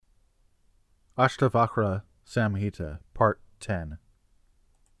Ashtavakra Gita, Part 10.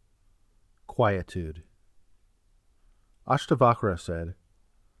 Quietude. Ashtavakra said,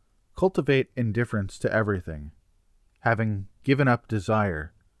 "Cultivate indifference to everything, having given up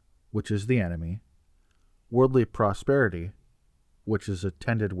desire, which is the enemy, worldly prosperity, which is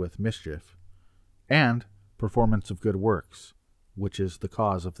attended with mischief, and performance of good works, which is the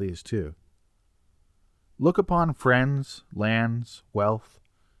cause of these two. Look upon friends, lands, wealth,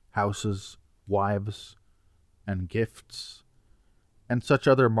 houses, wives, and gifts, and such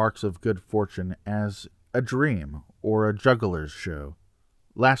other marks of good fortune as a dream or a juggler's show,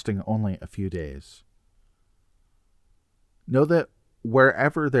 lasting only a few days. Know that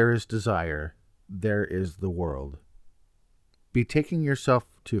wherever there is desire, there is the world. Betaking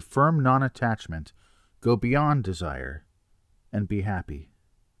yourself to firm non-attachment, go beyond desire, and be happy.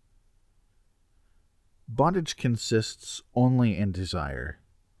 Bondage consists only in desire,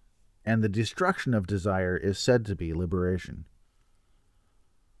 and the destruction of desire is said to be liberation.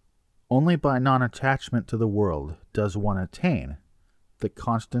 Only by non-attachment to the world does one attain the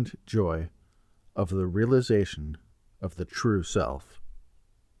constant joy of the realization of the true self.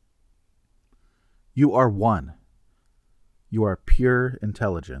 You are one. You are pure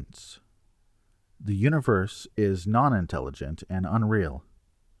intelligence. The universe is non-intelligent and unreal.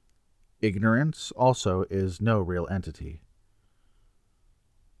 Ignorance also is no real entity.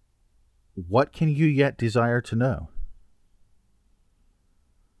 What can you yet desire to know?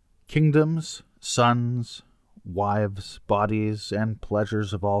 Kingdoms, sons, wives, bodies, and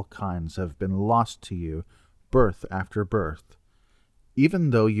pleasures of all kinds have been lost to you birth after birth, even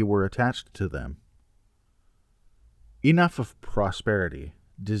though you were attached to them. Enough of prosperity,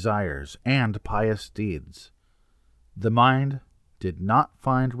 desires, and pious deeds. The mind did not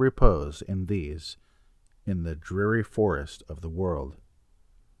find repose in these, in the dreary forest of the world.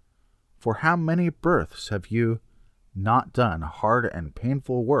 For how many births have you not done hard and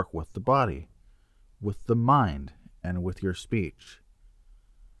painful work with the body, with the mind, and with your speech?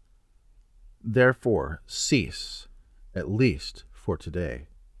 Therefore, cease, at least for today.